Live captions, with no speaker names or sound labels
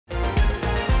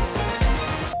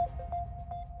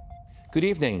Good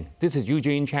evening. This is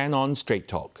Eugene Chan on Straight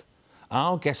Talk.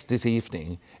 Our guest this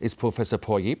evening is Professor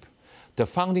Paul Yip, the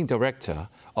founding director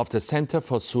of the Center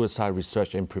for Suicide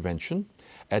Research and Prevention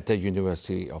at the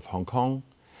University of Hong Kong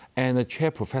and a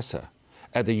chair professor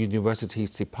at the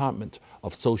university's Department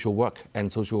of Social Work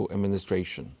and Social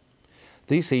Administration.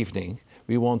 This evening,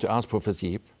 we want to ask Professor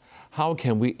Yip, how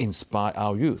can we inspire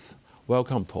our youth?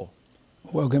 Welcome, Paul.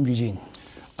 Welcome, Eugene.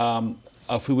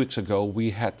 A few weeks ago, we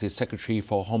had the Secretary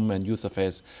for Home and Youth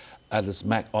Affairs, Alice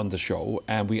Mack, on the show,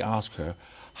 and we asked her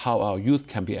how our youth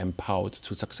can be empowered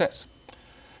to success.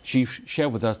 She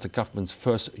shared with us the government's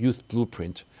first youth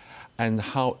blueprint and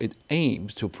how it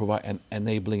aims to provide an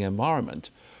enabling environment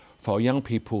for young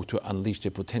people to unleash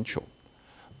their potential.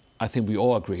 I think we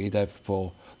all agree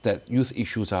that youth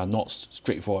issues are not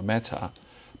straightforward matter,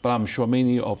 but I'm sure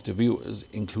many of the viewers,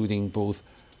 including both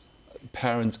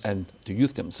parents and the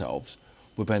youth themselves,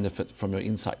 will benefit from your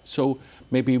insight. So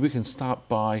maybe we can start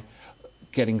by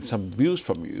getting some views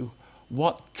from you.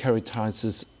 What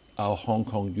characterizes our Hong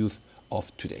Kong youth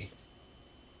of today?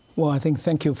 Well, I think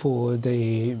thank you for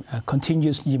the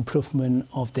continuous improvement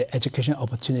of the education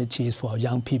opportunities for our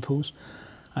young people.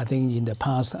 I think in the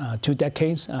past 2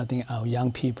 decades, I think our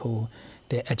young people,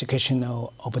 their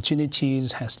educational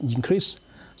opportunities has increased.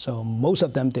 So most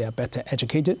of them, they are better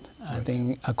educated. Right. I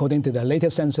think according to the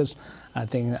latest census, I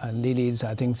think Lily's,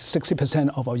 I think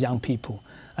 60% of our young people,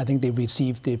 I think they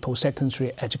receive the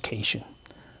post-secondary education.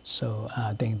 So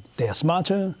I think they are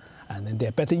smarter and then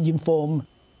they're better informed.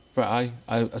 Right,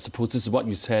 I suppose this is what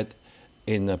you said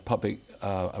in the public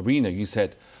arena. You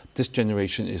said this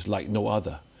generation is like no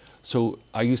other. So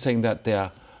are you saying that they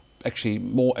are actually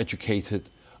more educated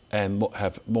and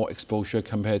have more exposure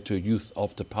compared to youth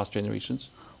of the past generations?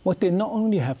 Well, they not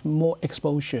only have more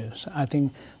exposures, I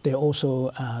think they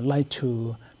also like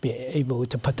to be able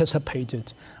to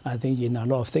participate, I think, in a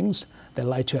lot of things. They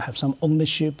like to have some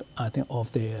ownership, I think,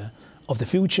 of the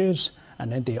futures,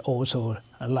 and then they also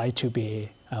like to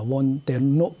be want their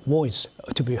voice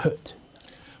to be heard.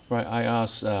 Right. I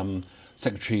asked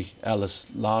Secretary Alice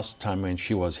last time when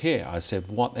she was here. I said,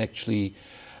 who are actually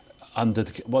under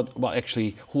the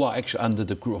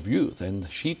group of youth? And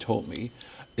she told me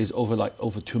is over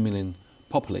 2 million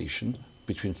population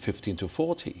between 15 to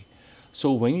 40.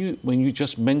 So when you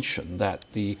just mentioned that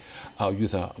our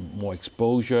youth are more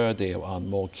exposure, they are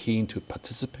more keen to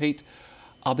participate,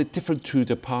 are they different to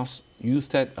the past youth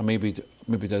that maybe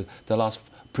the last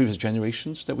previous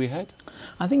generations that we had?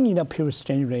 I think in the previous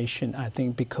generation, I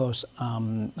think because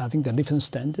I think the living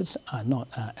standards are not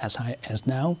as high as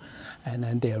now, and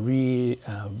then they are really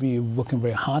working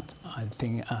very hard, I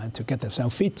think, to get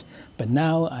themselves fit. But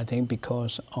now, I think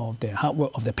because of the hard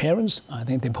work of the parents, I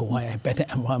think they provide a better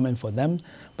environment for them.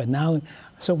 But now,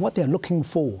 so what they're looking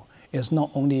for is not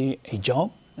only a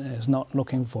job, it's not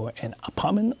looking for an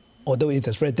apartment, although it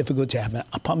is very difficult to have an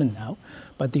apartment now,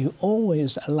 but they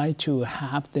always like to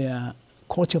have their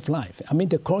quality of life. I mean,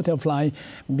 the quality of life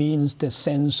means the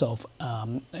sense of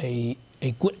a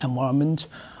good environment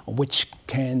which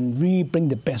can really bring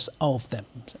the best out of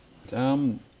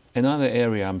them. Another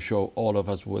area I'm sure all of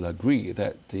us will agree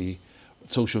that the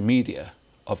social media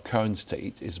of current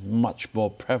state is much more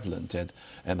prevalent at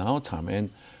our time. And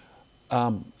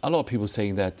a lot of people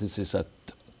saying that this is a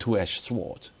two-edged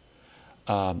sword.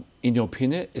 In your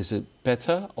opinion, is it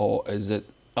better or is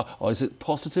it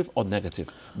positive or negative?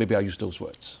 Maybe I'll use those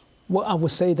words. Well, I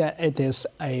would say that it is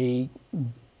a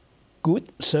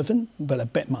good servant, but a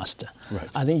bad master. Right.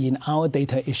 I think in our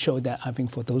data, it showed that I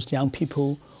think for those young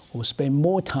people who spend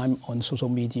more time on social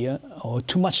media or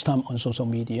too much time on social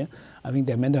media, I think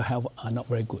their mental health are not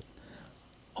very good.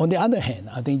 On the other hand,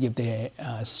 I think if they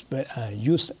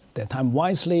use their time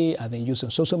wisely, I think using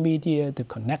social media to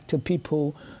connect to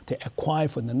people, to acquire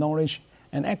for the knowledge,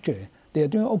 and actually they're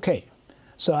doing okay.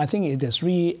 So I think it is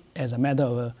really as a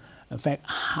matter of fact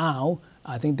how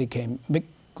I think they can make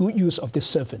good use of this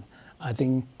servant, I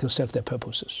think, to serve their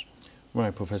purposes.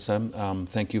 Right, Professor.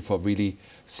 Thank you for really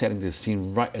setting the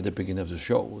scene right at the beginning of the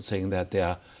show, saying that they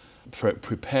are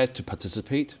prepared to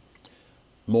participate,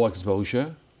 more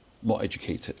exposure, more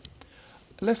educated.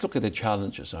 Let's look at the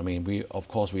challenges. I mean, we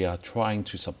are trying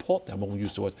to support them. I won't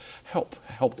use the word help.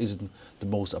 Help isn't the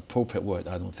most appropriate word,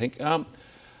 I don't think. And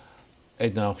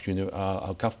now,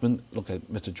 our government, look at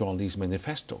Mr. John Lee's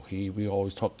manifesto. We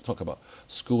always talk about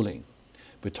schooling.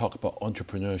 We talk about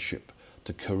entrepreneurship,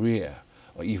 the career,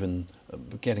 or even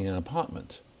getting an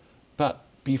apartment. But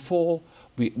before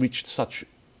we reach such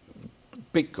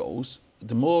big goals,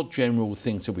 the more general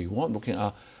things that we want, looking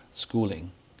at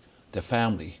schooling, the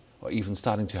family, or even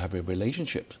starting to have a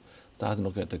relationship, starting to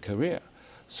look at the career.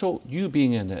 So you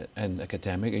being an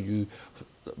academic and you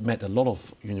met a lot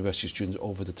of university students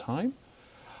over the time,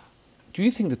 do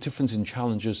you think the difference in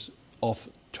challenges of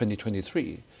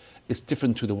 2023 is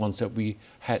different to the ones that we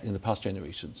had in the past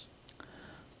generations?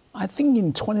 I think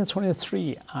in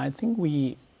 2023, I think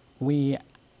we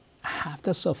have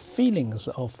this sort of feelings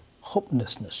of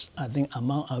hopelessness, I think,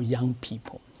 among our young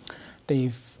people.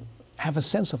 They have a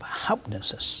sense of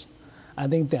helplessness. I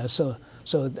think they're so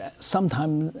that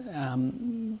sometimes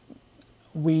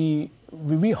we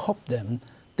really hope them,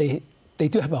 they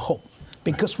do have a hope.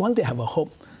 Because once they have a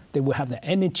hope, they will have the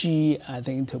energy, I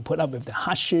think, to put up with the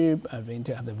hardship, I think,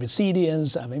 to have the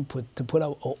resilience, I think, to put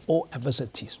up all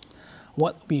adversities.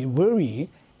 What we worry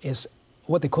is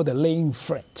what they call the laying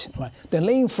fret. Right? The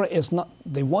laying fret is not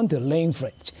they want the laying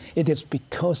fret. It is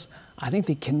because I think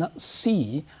they cannot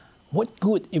see what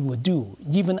good it will do,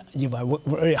 even if I work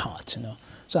very hard. You know?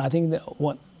 So I think that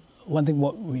what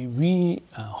we really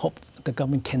hope the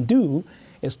government can do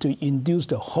is to induce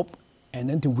the hope and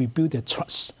then to rebuild the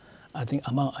trust, I think,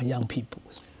 among our young people.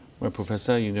 Well,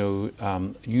 Professor, you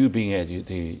know, you being at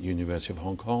the University of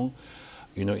Hong Kong,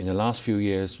 you know, in the last few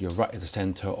years, you're right at the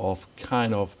center of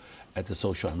kind of at the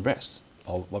social unrest,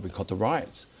 or what we call the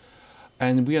riots.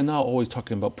 And we are now always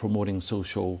talking about promoting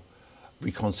social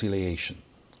reconciliation.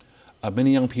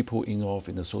 Many young people involved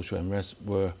in the social unrest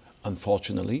were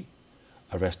unfortunately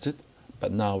arrested,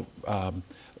 but now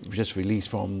just released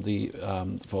from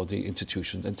for the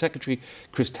institutions. And Secretary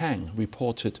Chris Tang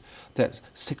reported that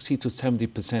 60 to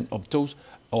 70% of those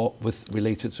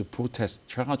related to protest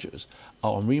charges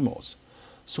are on remorse.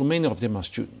 So many of them are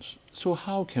students. So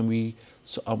how can we,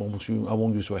 so I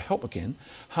won't use your help again,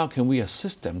 how can we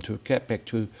assist them to get back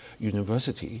to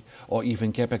university or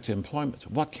even get back to employment?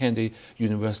 What can the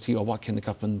university or what can the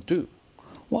government do?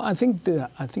 Well, I think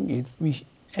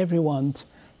everyone,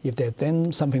 if they've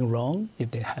done something wrong,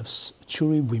 if they have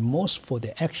truly remorse for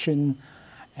their action,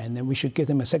 and then we should give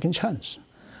them a second chance.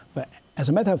 But as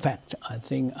a matter of fact, I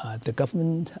think the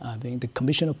government, I think the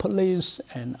Commissioner of Police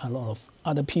and a lot of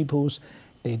other peoples,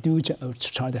 they do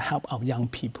try to help our young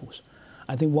people.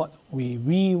 I think what we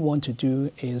really want to do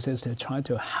is to try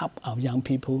to help our young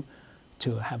people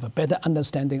to have a better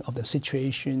understanding of the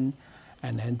situation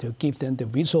and then to give them the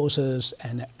resources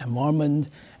and environment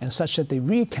and such that they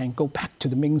really can go back to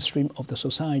the mainstream of the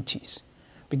societies.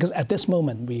 Because at this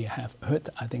moment, we have heard,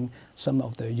 I think, some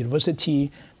of the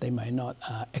university, they might not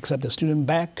accept the student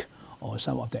back, or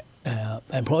some of the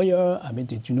employer, I mean,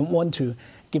 they do not want to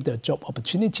give the job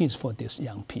opportunities for these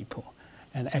young people.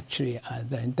 And actually,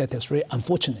 then that is very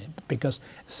unfortunate because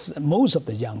most of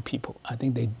the young people, I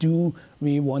think they do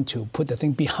really want to put the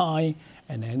thing behind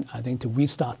and then I think to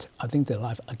restart, I think, their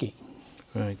life again.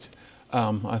 Right.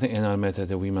 I think another matter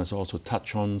that we must also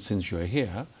touch on since you're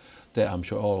here, that I'm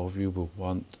sure all of you will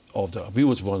want, all of the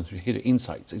viewers want to hear the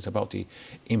insights, is about the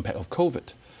impact of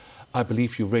COVID. I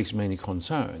believe you raised many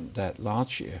concerns that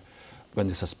last year, when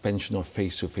the suspension of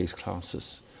face-to-face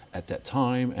classes at that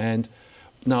time, and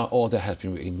now all that has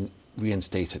been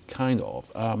reinstated, kind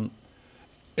of.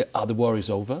 Are the worries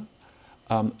over?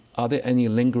 Are there any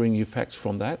lingering effects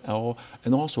from that?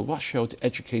 And also, what shall the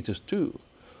educators do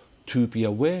to be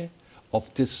aware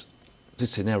of this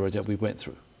scenario that we went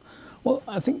through? Well,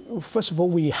 I think, first of all,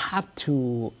 we have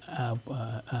to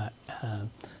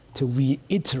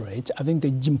reiterate, I think,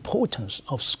 the importance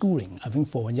of schooling, I think,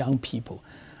 for young people.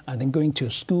 I think going to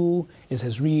school is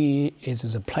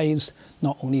a place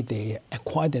not only they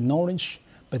acquire the knowledge,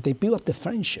 but they build up the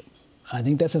friendship. I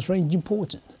think that's very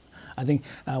important. I think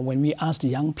when we ask the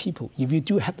young people, if you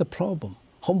do have the problem,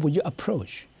 whom will you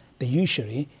approach? They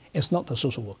usually, it's not the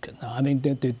social worker. I mean,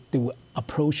 they will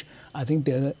approach, I think,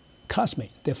 their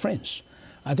classmates, their friends.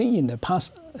 I think in the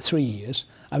past 3 years,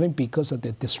 I think because of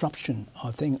the disruption,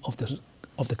 I think, of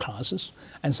the classes,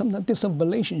 and sometimes there's some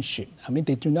relationship. I mean,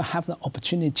 they do not have the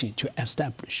opportunity to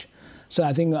establish. So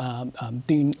I think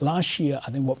during last year,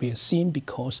 I think what we have seen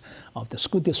because of the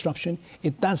school disruption,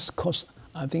 it does cause,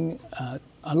 I think,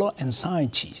 a lot of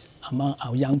anxiety among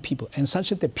our young people, and such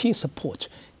that the peer support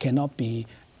cannot be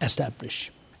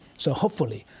established. So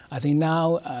hopefully, I think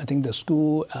now, I think the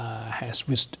school has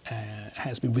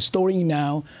been restoring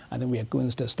now. I think we are going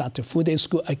to start the full-day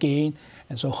school again.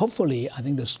 And so hopefully, I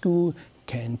think the school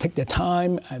can take the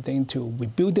time, I think, to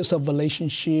rebuild this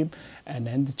relationship and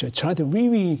then to try to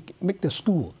really make the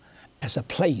school as a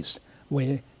place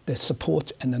where the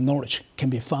support and the knowledge can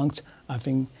be found, I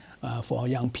think, for our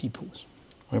young people.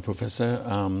 Well, Professor,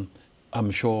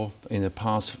 I'm sure in the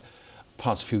past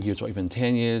few years or even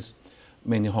 10 years,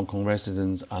 many Hong Kong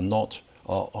residents are not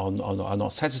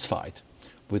satisfied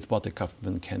with what the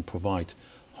government can provide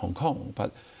Hong Kong.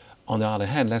 But On the other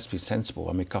hand, let's be sensible.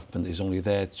 I mean, government is only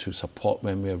there to support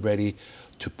when we're ready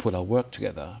to put our work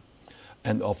together.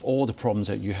 And of all the problems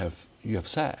that you have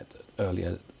said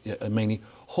earlier, mainly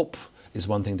hope is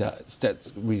one thing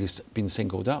that's really been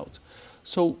singled out.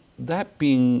 So that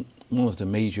being one of the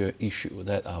major issues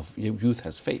that our youth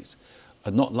has faced,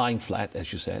 not lying flat,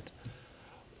 as you said,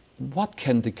 what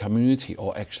can the community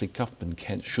or actually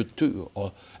government should do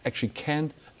or actually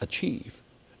can achieve,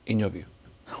 in your view?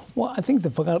 Well, I think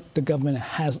the government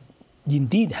has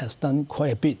done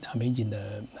quite a bit. I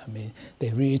mean, they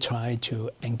really try to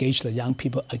engage the young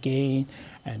people again,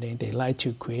 and then they like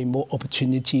to create more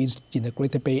opportunities in the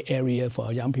Greater Bay Area for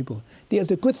our young people. That's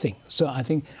a good thing. So I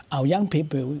think our young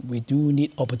people, we do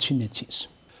need opportunities.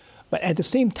 But at the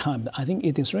same time, I think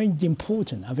it is very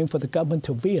important, I think, for the government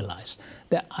to realize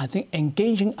that I think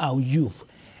engaging our youth,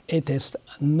 it is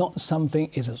not something,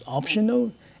 it is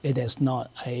optional. It is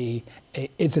not a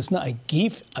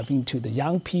gift, I think, to the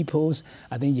young people.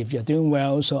 I think if you're doing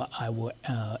well, so I will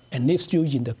enlist you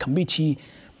in the committee,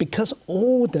 because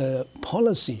all the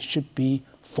policy should be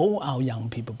for our young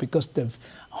people, because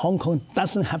Hong Kong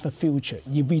doesn't have a future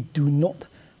if we do not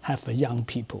have a young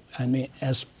people. I mean,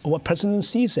 as what President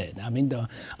Xi said, I mean,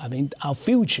 our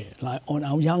future lies on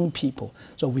our young people.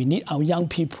 So we need our young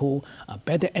people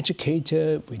better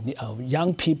educated. We need our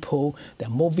young people that are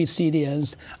more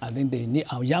resilient. I think they need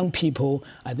our young people.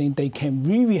 I think they can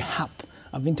really help,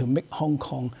 I think, to make Hong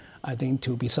Kong, I think,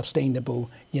 to be sustainable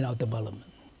in our development.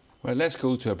 Well, let's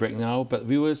go to a break now. But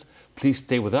viewers, please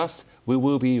stay with us. We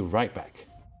will be right back.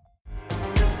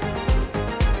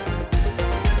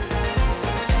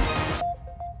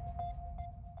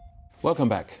 Welcome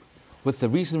back. With the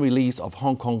recent release of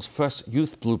Hong Kong's first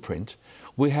youth blueprint,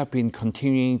 we have been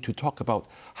continuing to talk about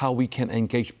how we can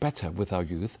engage better with our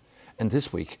youth. And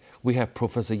this week, we have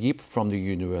Professor Yip from the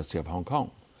University of Hong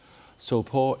Kong. So,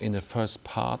 Paul, in the first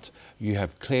part, you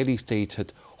have clearly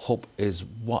stated hope is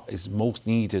what is most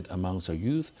needed amongst our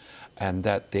youth, and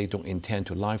that they don't intend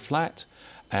to lie flat,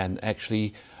 and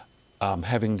actually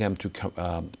having them to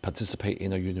participate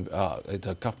in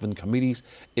the government committees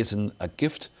isn't a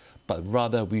gift, but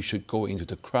rather we should go into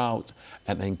the crowd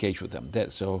and engage with them.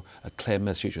 That's a clear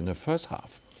message in the first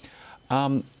half.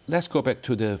 Let's go back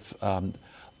to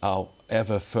our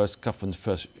government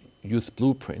first youth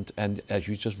blueprint, and as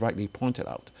you just rightly pointed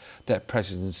out, that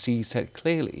President Xi said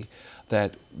clearly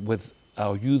that with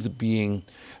our youth being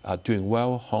doing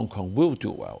well, Hong Kong will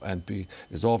do well, and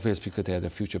it's obvious because they are the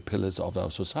future pillars of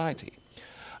our society.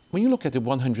 When you look at the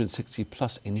 160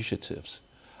 plus initiatives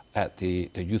at the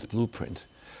youth blueprint,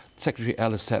 Secretary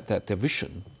Ellis said that their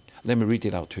vision, let me read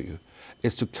it out to you,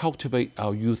 is to cultivate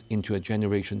our youth into a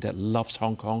generation that loves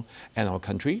Hong Kong and our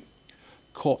country,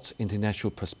 courts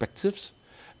international perspectives,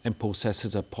 and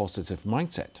possesses a positive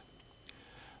mindset.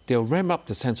 They'll ramp up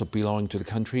the sense of belonging to the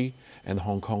country and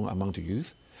Hong Kong among the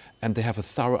youth, and they have a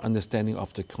thorough understanding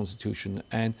of the Constitution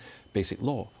and basic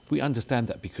law. We understand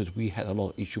that because we had a lot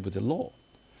of issue with the law.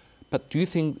 But do you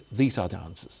think these are the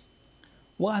answers?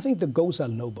 Well, I think the goals are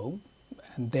noble,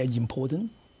 and they're important.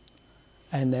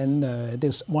 And then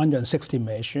this 160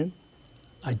 measure,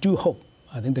 I do hope,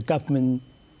 I think the government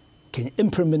can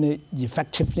implement it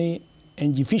effectively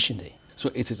and efficiently.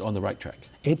 So it is on the right track?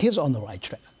 It is on the right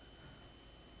track.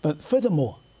 But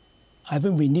furthermore, I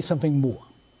think we need something more.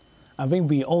 I think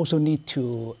we also need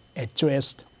to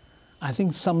address, I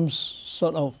think, some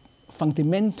sort of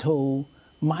fundamental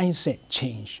mindset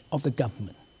change of the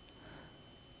government.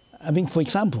 I mean, for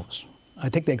examples, I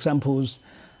take the examples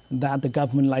that the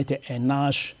government like to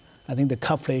enlarge, I think, the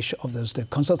coverage of the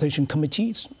consultation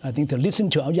committees, I think, to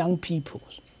listen to our young people.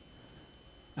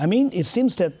 I mean, it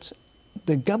seems that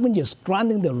the government is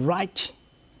granting the right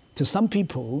to some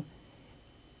people.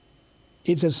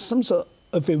 It's some sort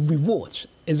of a reward,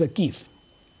 it's a gift.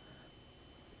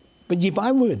 But if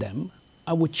I were them,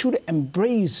 I would truly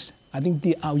embrace, I think,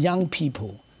 our young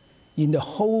people in the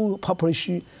whole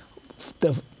population,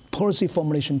 the policy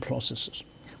formulation processes.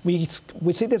 We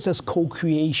see this as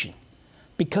co-creation,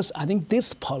 because I think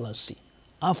this policy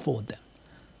are for them.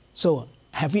 So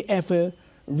have you ever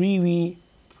really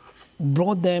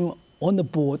brought them on the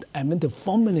board and then to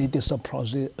formulate this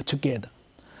policy together?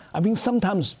 I mean,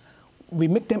 sometimes we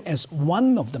make them as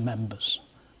one of the members,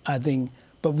 I think,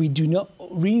 but we do not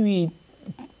really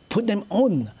put them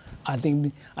on. I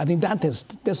think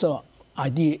that's an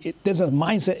idea. There's a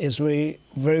mindset is very,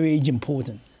 very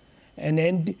important. And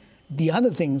then the other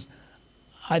things,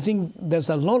 I think there's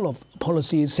a lot of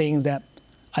policies saying that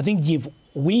I think if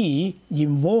we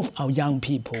involve our young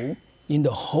people in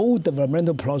the whole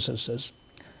developmental processes,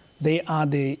 they are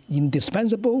the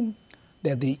indispensable,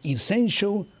 they're the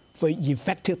essential for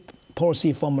effective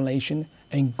policy formulation,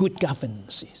 and good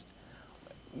governance.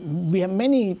 We have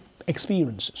many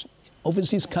experiences,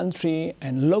 overseas country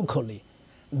and locally.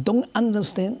 Don't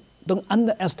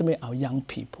underestimate our young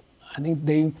people. I think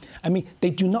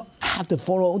they do not have to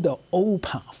follow the old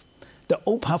path. The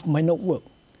old path might not work.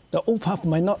 The old path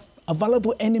might not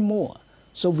available anymore.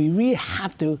 So we really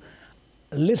have to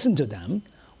listen to them.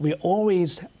 We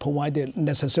always provide the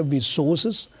necessary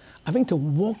resources, I think, to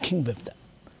working with them.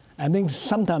 I think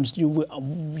sometimes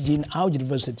in our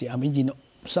university, in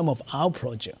some of our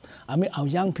projects, our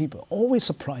young people always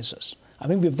surprise us,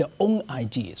 with their own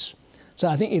ideas. So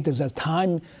I think it is a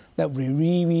time that we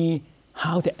really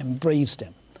how to embrace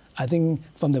them. I think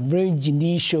from the very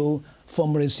initial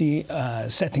formulacy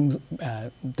setting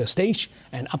the stage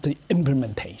and up to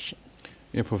implementation.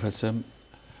 Yeah, Professor,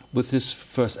 with this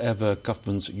first ever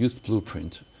government youth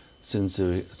blueprint since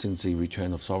the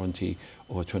return of sovereignty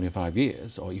over 25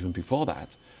 years, or even before that,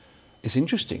 it's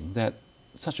interesting that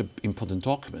such an important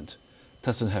document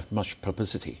doesn't have much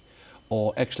publicity.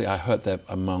 Or actually, I heard that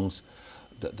amongst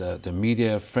the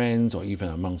media friends, or even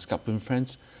amongst government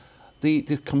friends,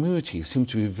 the community seems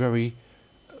to be very,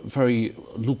 very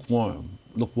lukewarm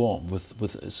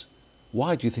with this.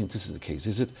 Why do you think this is the case?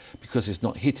 Is it because it's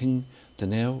not hitting the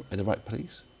nail at the right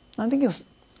place? I think it's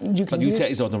But you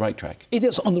said it's on the right track. It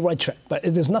is on the right track, but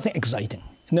it is nothing exciting.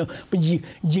 No, but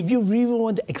if you really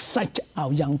want to excite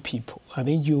our young people,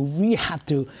 you really have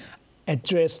to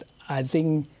address,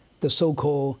 the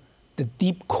so-called the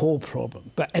deep core problem.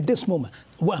 But at this moment,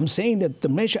 what I'm saying that the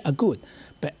measures are good,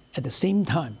 but at the same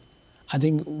time, I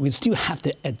think we still have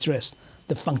to address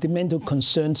the fundamental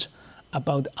concerns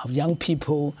about our young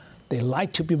people. They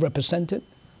like to be represented,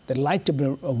 they like to be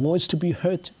a voice to be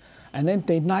heard, and then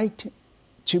they like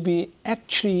to be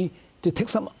actually to take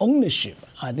some ownership,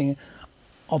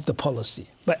 of the policy.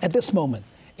 But at this moment,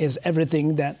 is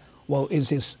everything that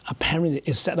is apparently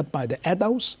is set up by the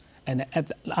adults and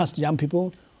ask young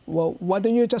people, well, why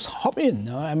don't you just hop in?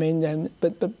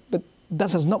 But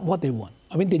that is not what they want.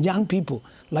 The young people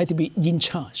like to be in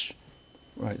charge.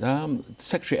 Right.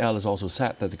 Secretary Ellis also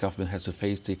said that the government has to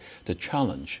face the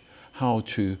challenge how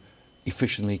to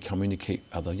efficiently communicate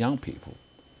with other young people.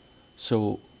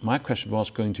 So my question was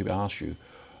going to ask you,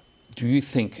 do you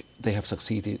think they have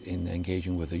succeeded in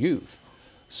engaging with the youth?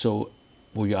 So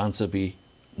will your answer be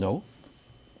no?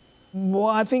 Well,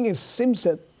 I think it seems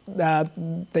that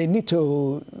they need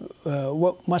to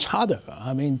work much harder,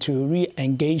 to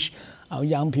re-engage our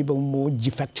young people more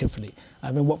effectively.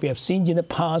 What we have seen in the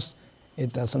past,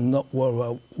 it does not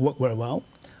work very well.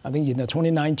 In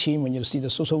 2019, when you see the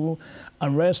social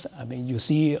unrest, you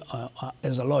see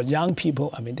there's a lot of young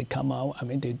people, they come out,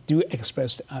 they do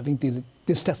express, the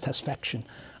dissatisfaction,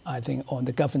 on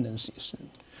the governance.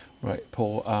 Right,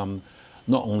 Paul,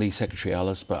 not only Secretary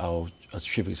Ellis, but our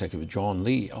Chief Executive John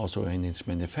Lee, also in his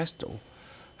manifesto,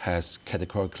 has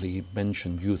categorically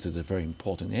mentioned youth as a very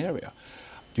important area.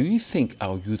 Do you think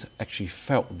our youth actually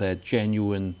felt their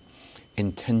genuine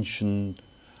intention,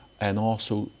 and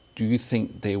also do you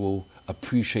think they will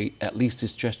appreciate at least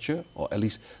this gesture or at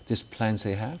least these plans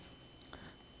they have?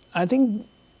 I think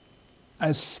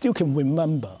I still can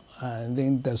remember,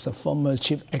 there's a former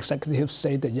chief executive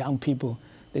say that young people,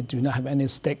 they do not have any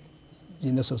stake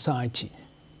in the society.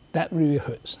 That really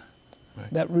hurts.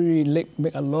 Right. That really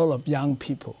make a lot of young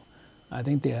people,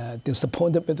 they're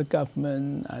disappointed with the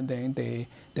government,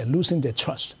 they're losing their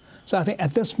trust. So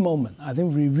at this moment,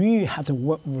 we really have to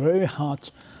work very hard,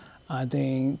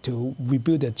 to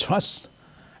rebuild the trust,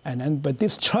 but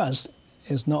this trust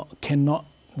cannot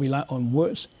rely on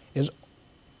words. It's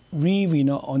really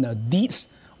not on the deeds.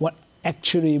 What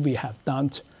actually we have done,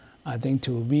 to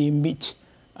really meet,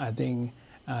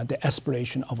 the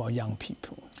aspiration of our young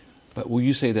people. But will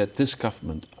you say that this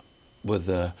government, with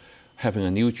having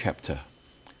a new chapter,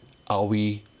 are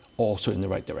we also in the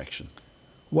right direction?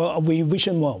 Well, we wish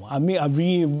them well. I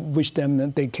really wish them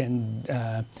that they can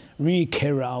really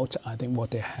carry out,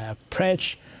 what they have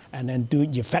pledged, and then do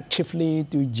it effectively,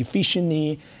 do it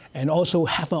efficiently, and also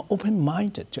have an open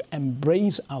mind to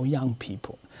embrace our young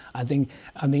people.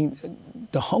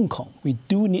 The Hong Kong, we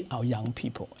do need our young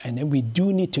people, and then we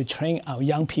do need to train our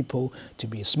young people to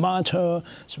be smarter,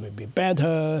 to be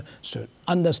better, to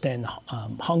understand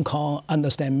Hong Kong,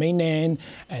 understand mainland,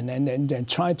 and then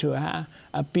try to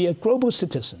be a global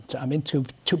citizen.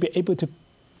 To be able to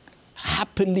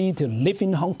happily to live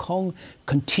in Hong Kong,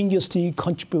 continuously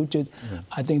contributed,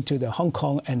 to the Hong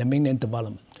Kong and the mainland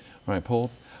development. Right,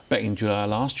 Paul. Back in July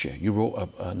last year, you wrote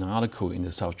an article in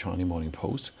the South China Morning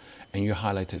Post, and you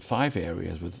highlighted 5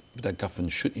 areas that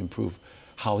government should improve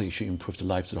how it should improve the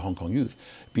lives of the Hong Kong youth,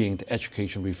 being the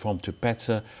education reform to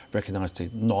better recognize the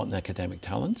non-academic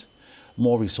talent,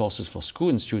 more resources for school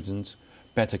and students,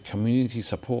 better community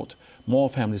support, more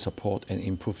family support, and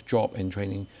improved job and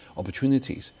training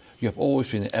opportunities. You have always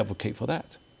been an advocate for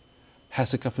that.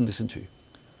 Has the government listened to you?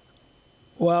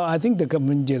 Well, I think the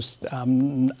government just,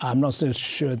 I'm not so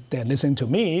sure they're listening to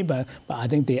me, but I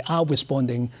think they are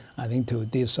responding, I think, to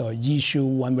this issue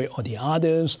one way or the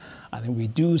others. I think we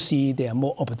do see there are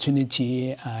more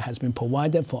opportunity has been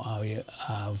provided for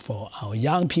our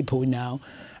young people now.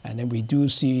 And then we do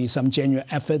see some genuine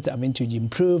effort, I mean, to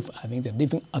improve, I think, the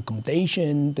living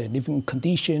accommodation, the living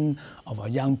condition of our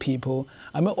young people.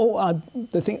 I mean, all are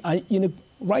the thing are in the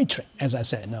right track, as I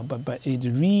said, no, but it's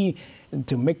really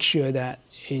to make sure that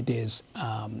it is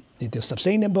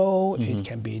sustainable, it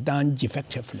can be done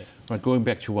effectively. Right, going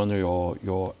back to one of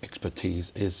your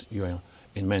expertise is you're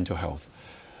in mental health.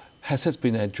 Has this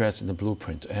been addressed in the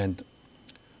blueprint? And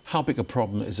how big a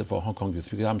problem is it for Hong Kong youth?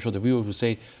 Because I'm sure the viewers will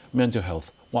say, mental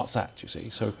health, what's that, you see?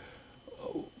 So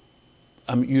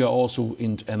you are also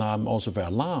and I'm also very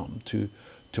alarmed to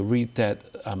read that,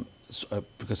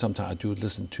 because sometimes I do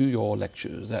listen to your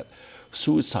lectures, that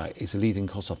suicide is the leading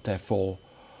cause of death for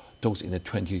those in the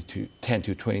 10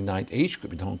 to 29 age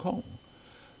group in Hong Kong.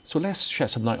 So let's shed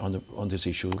some light on this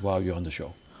issue while you're on the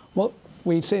show. Well,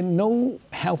 we say no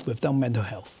health without mental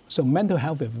health. So mental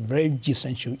health is a very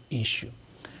essential issue.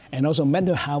 And also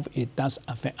mental health, it does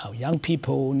affect our young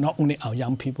people, not only our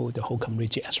young people, the whole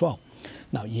community as well.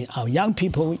 Now, in our young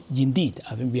people, indeed,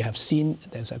 I mean, we have seen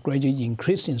there's a gradual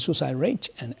increase in suicide rate,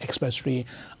 and especially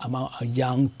among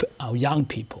our young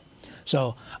people.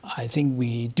 So I think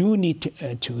we do need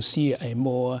to see a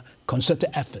more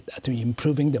concerted effort to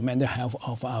improving the mental health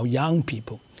of our young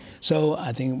people. So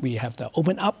I think we have to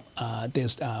open up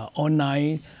this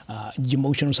online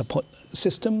emotional support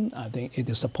system. I think it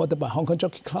is supported by Hong Kong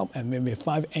Jockey Club and maybe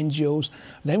 5 NGOs.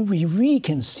 Then we really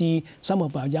can see some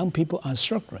of our young people are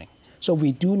struggling. So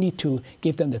we do need to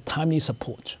give them the timely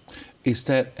support. Is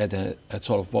that at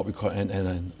sort of what we call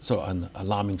an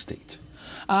alarming state?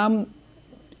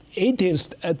 It is,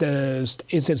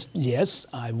 yes,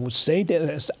 I would say that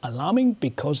it's alarming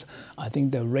because I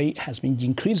think the rate has been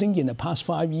increasing in the past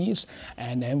 5 years,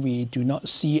 and then we do not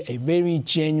see a very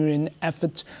genuine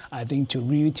effort, I think, to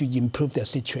really to improve the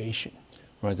situation.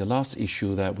 Right, the last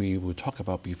issue that we will talk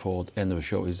about before the end of the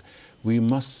show is we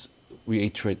must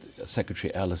reiterate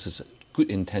Secretary Ellis's good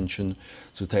intention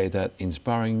to say that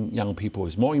inspiring young people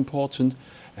is more important,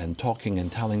 and talking and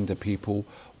telling the people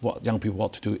young people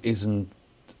what to do isn't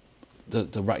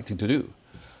the right thing to do.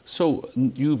 So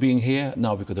you being here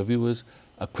now, because the viewers,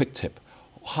 a quick tip,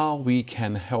 how we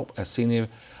can help as senior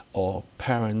or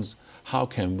parents, how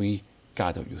can we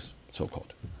guide our youth,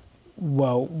 so-called?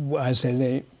 Well, I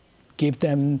say give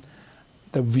them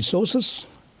the resources,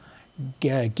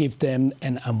 give them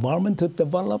an environment to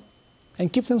develop, and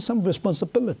give them some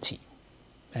responsibility.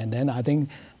 And then I think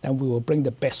that we will bring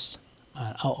the best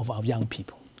out of our young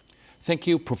people. Thank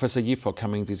you, Professor Yip, for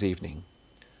coming this evening.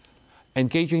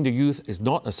 Engaging the youth is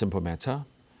not a simple matter,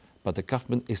 but the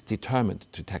government is determined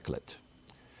to tackle it.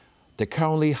 The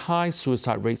currently high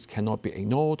suicide rates cannot be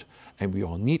ignored, and we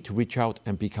all need to reach out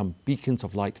and become beacons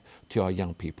of light to our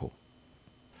young people.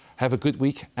 Have a good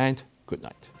week and good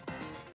night.